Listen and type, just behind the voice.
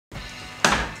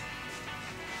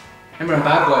Remember in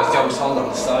Bad Boys, Joe was holding on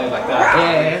the side like that?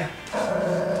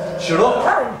 Yeah. Shut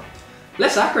up!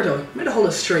 Less accurate though. Made the whole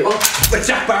of straight. Oh, with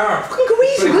Jack Barr! Fucking go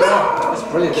easy, will it? That's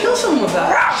brilliant. Kill someone with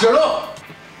that. Shut up!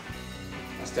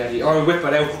 That's deadly. Or whip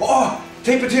it out. Oh!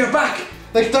 Tape it to your back!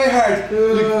 Like Die Hard!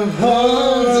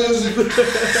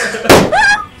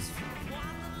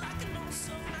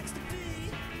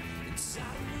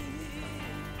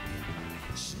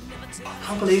 I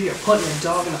can't believe you're putting your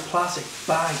dog in a plastic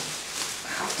bag.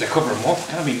 I have to cover him up.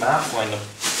 Can't be mad find him.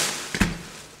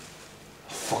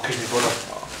 Fucking me brother.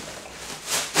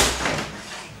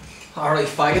 Alright,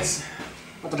 faggots.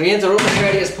 After the interrupting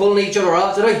here, they pulling each other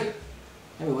off, did I?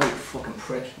 Anyway, you fucking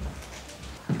prick.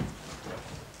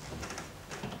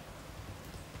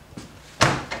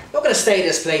 Look at the state of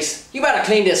this place. You better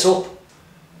clean this up.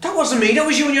 That wasn't me, that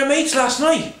was you and your mates last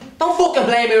night. Don't fucking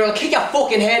blame me or I'll kick your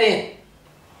fucking head in.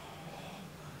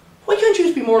 Why can't you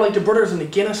just be more like the brothers in the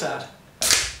Guinness ad?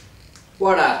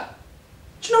 What that?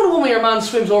 Do you know the one where your man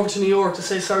swims over to New York to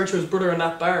say sorry to his brother in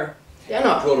that bar? They're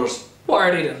not brothers. What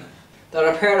are they then?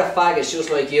 They're a pair of faggots just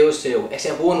like used to,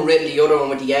 except one riddled the other one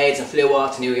with the AIDS and flew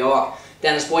off to New York.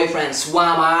 Then his boyfriend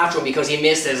swam after him because he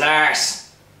missed his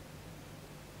arse.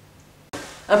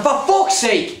 And for fuck's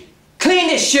sake, clean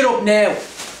this shit up now.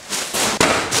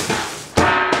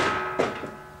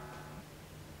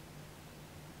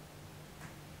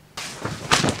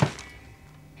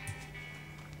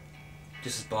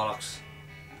 This is bollocks.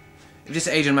 If this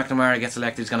Adrian McNamara gets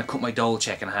elected, he's gonna cut my dole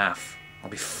check in half. I'll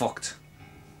be fucked.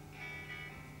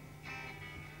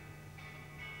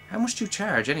 How much do you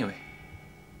charge anyway?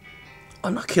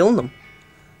 I'm not killing them.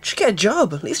 You should get a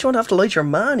job. At least you won't have to light your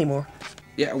man anymore.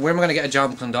 Yeah, where am I gonna get a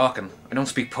job in Clondalkin? I don't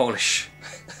speak Polish.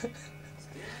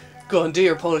 Go on, do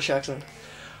your Polish accent.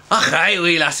 Ach, hi,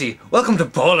 wee lassie. Welcome to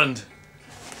Poland.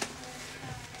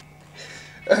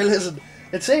 Alright, listen.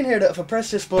 It's saying here that if I press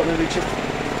this button, it'll be chip.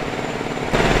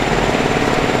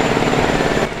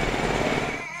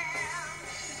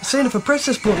 It's saying if I press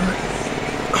this button.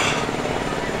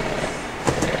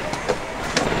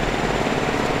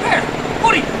 There,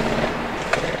 buddy.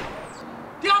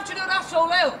 Don't you do that so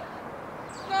loud?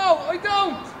 No, I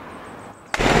don't!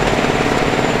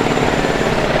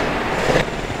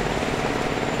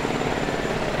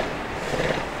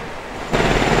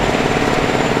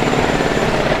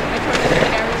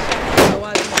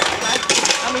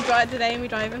 Today in my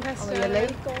driving test. Oh, you're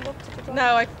late going up to the drive?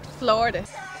 No, I floored it.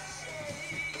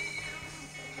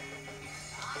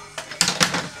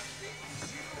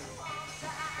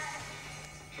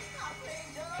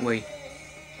 Wait.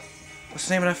 What's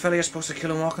the name of that fella you're supposed to kill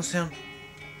in Walkinstown?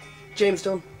 James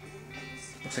Dunn.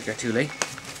 Looks like you're too late.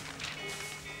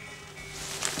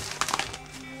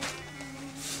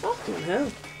 Fucking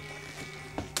hell.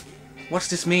 What's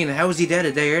this mean? How is he dead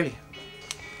a day early?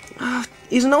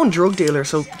 He's a known drug dealer,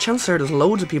 so chances are there's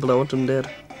loads of people that want him dead.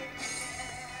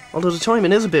 Although the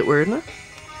timing is a bit weird, isn't it?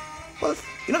 Well,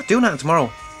 you're not doing that tomorrow.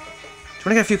 Do you want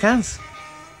to get a few cans?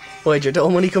 Why'd your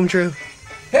dole money come true?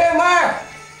 Hey, Marc!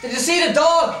 Did you see the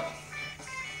dog?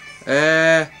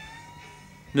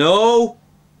 No.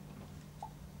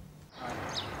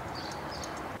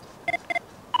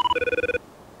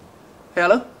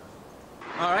 Hello?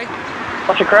 Alright.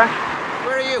 What's your crack?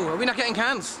 Where are you? Are we not getting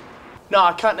cans? No,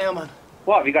 I can't now, man.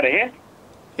 What, have you got it here?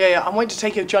 Yeah, I'm waiting to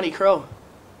take out Johnny Crow. He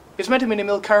was meant to be in the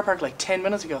Mill car park like 10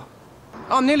 minutes ago.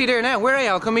 Oh, I'm nearly there now. Where are you?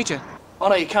 I'll come meet you. Oh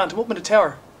no, you can't. I'm up in the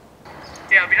tower.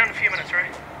 Yeah, I'll be down in a few minutes,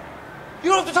 right?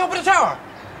 You're up the top of the tower?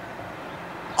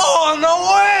 Oh, no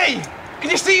way! Can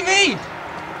you see me?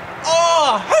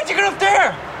 Oh, how'd you get up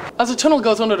there? As a tunnel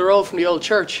goes under the road from the old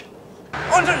church.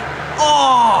 Under...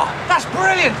 Oh, that's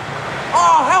brilliant!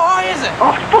 Oh, how high is it?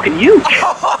 Oh, it's fucking huge!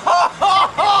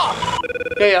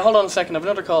 Yeah, hold on a second. I have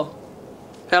another call.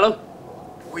 Hello?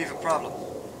 We have a problem.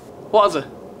 What is it?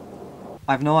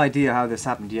 I've no idea how this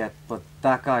happened yet, but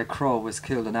that guy Crow was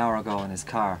killed an hour ago in his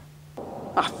car.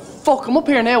 Ah, fuck. I'm up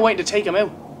here now waiting to take him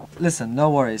out. Listen,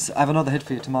 no worries. I have another hit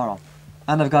for you tomorrow.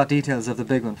 And I've got details of the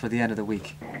big one for the end of the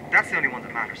week. That's the only one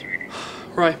that matters, really.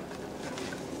 Right.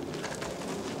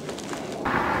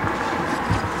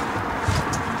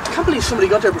 I can't believe somebody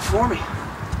got there before me.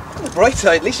 On the bright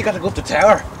side, at least you got to go up the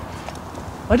tower.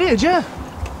 I did, yeah.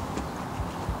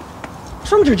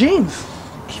 What's wrong with your jeans?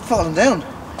 Keep falling down.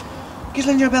 Get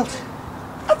it in your belt.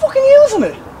 I'm fucking using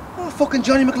it. Oh, fucking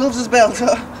Johnny McLove's belt,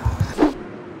 huh?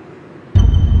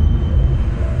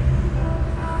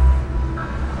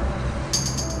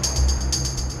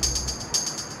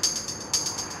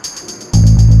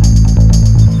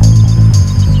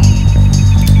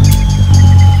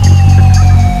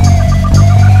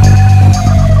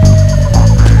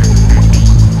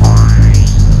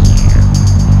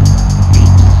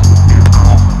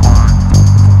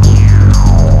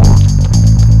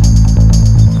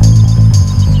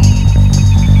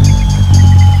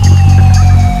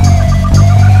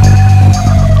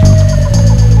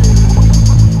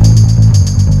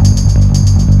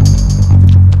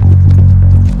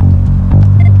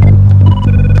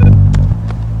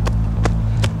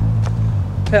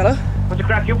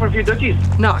 a few dutchies?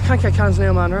 No, I can't get cans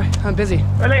now, man, right? I'm busy.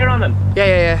 Right, later on then.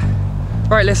 Yeah.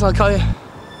 Right, listen, I'll call you.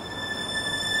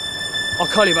 I'll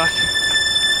call you back.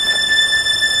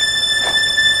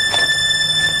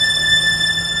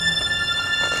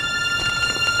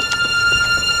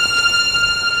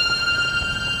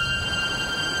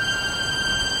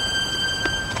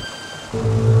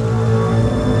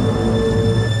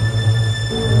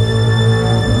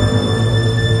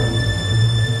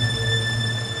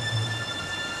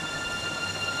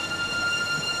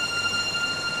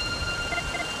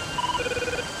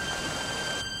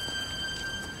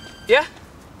 Yeah?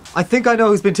 I think I know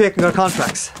who's been taking our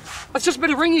contracts. That's just been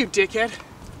a ring, you dickhead.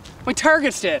 My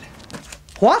target's dead.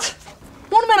 What?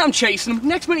 One minute I'm chasing him,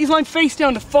 next minute he's lying face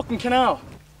down the fucking canal.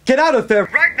 Get out of there!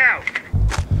 Right now!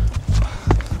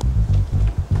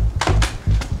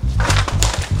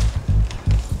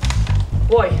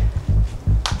 Why?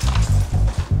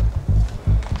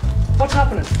 What's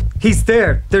happening? He's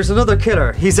there. There's another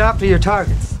killer. He's after your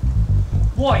targets.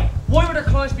 Why? Why would our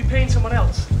clients be paying someone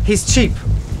else? He's cheap.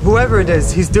 Whoever it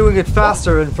is, he's doing it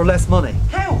faster and for less money.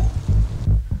 How?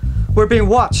 We're being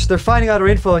watched. They're finding out our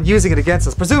info and using it against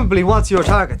us. Presumably he wants your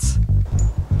targets.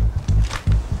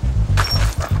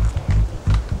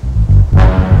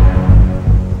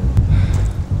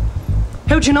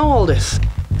 How'd you know all this?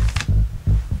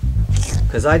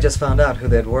 Because I just found out who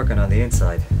they'd working on the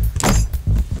inside.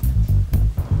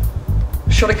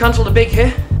 Should I cancel the big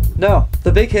hit? No,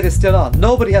 the big hit is still on.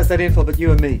 Nobody has that info but you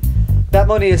and me. That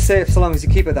money is safe so long as you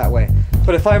keep it that way.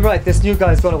 But if I'm right, this new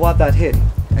guy's going to want that hit.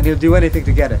 And he'll do anything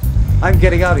to get it. I'm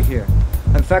getting out of here.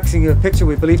 I'm faxing you a picture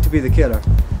we believe to be the killer.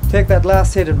 Take that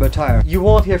last hit and retire. You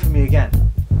won't hear from me again.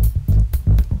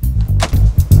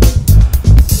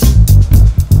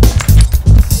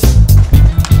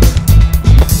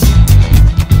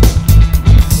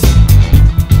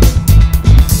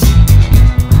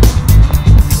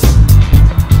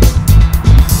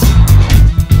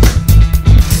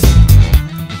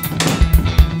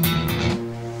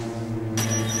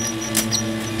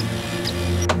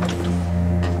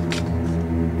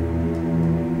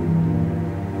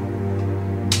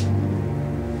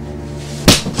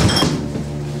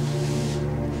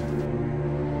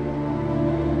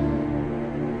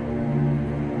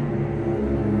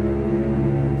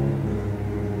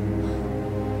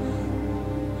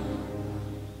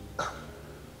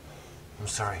 I'm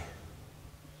sorry.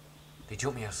 They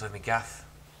jumped me outside my gaff.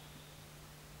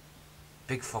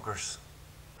 Big fuckers.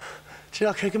 Did you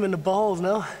not kick him in the balls,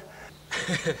 no?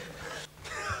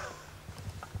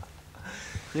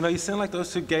 You know, you sound like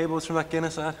those two gables from that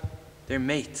Guinness ad. They're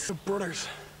mates. They're brothers.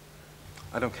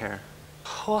 I don't care.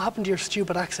 What happened to your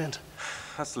stupid accent?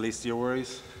 That's the least of your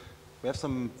worries. We have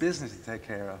some business to take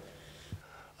care of.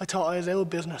 I thought I was out of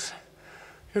business.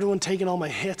 You're the one taking all my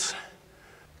hits.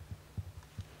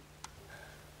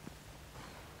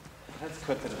 Let's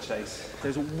cut to the chase.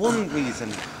 There's one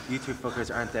reason you two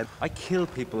fuckers aren't dead. I kill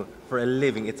people for a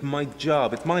living. It's my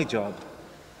job. It's my job.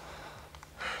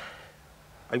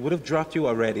 I would have dropped you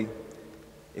already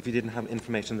if you didn't have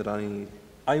information that I need.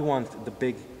 I want the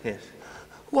big hit.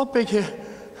 What big hit?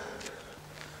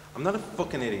 I'm not a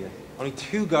fucking idiot. Only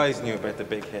two guys knew about the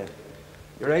big hit.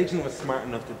 Your agent was smart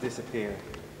enough to disappear.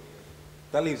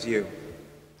 That leaves you.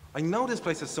 I know this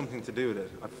place has something to do with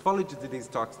it. I've followed you to these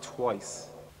talks twice.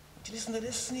 Did you listen to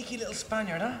this sneaky little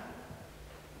Spaniard, huh?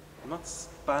 I'm not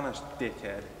Spanish,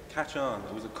 dickhead. Catch on.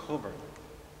 It was a cover.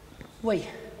 Wait.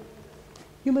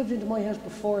 You moved into my house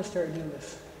before I started doing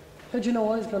this. How'd you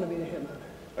know I was going to be the hitman?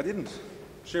 I didn't.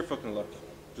 Sheer fucking luck.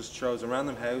 Just chose a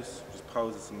random house, just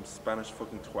posed as some Spanish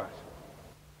fucking twat.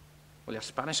 Well, your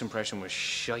Spanish impression was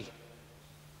shite.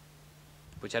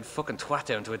 But you had fucking twat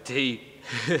down to a T.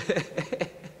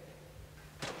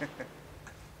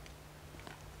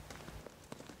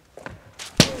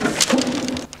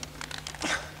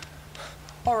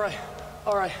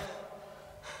 All right.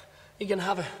 You can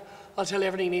have it. I'll tell you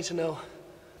everything you need to know.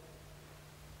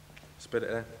 Spit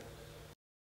it out.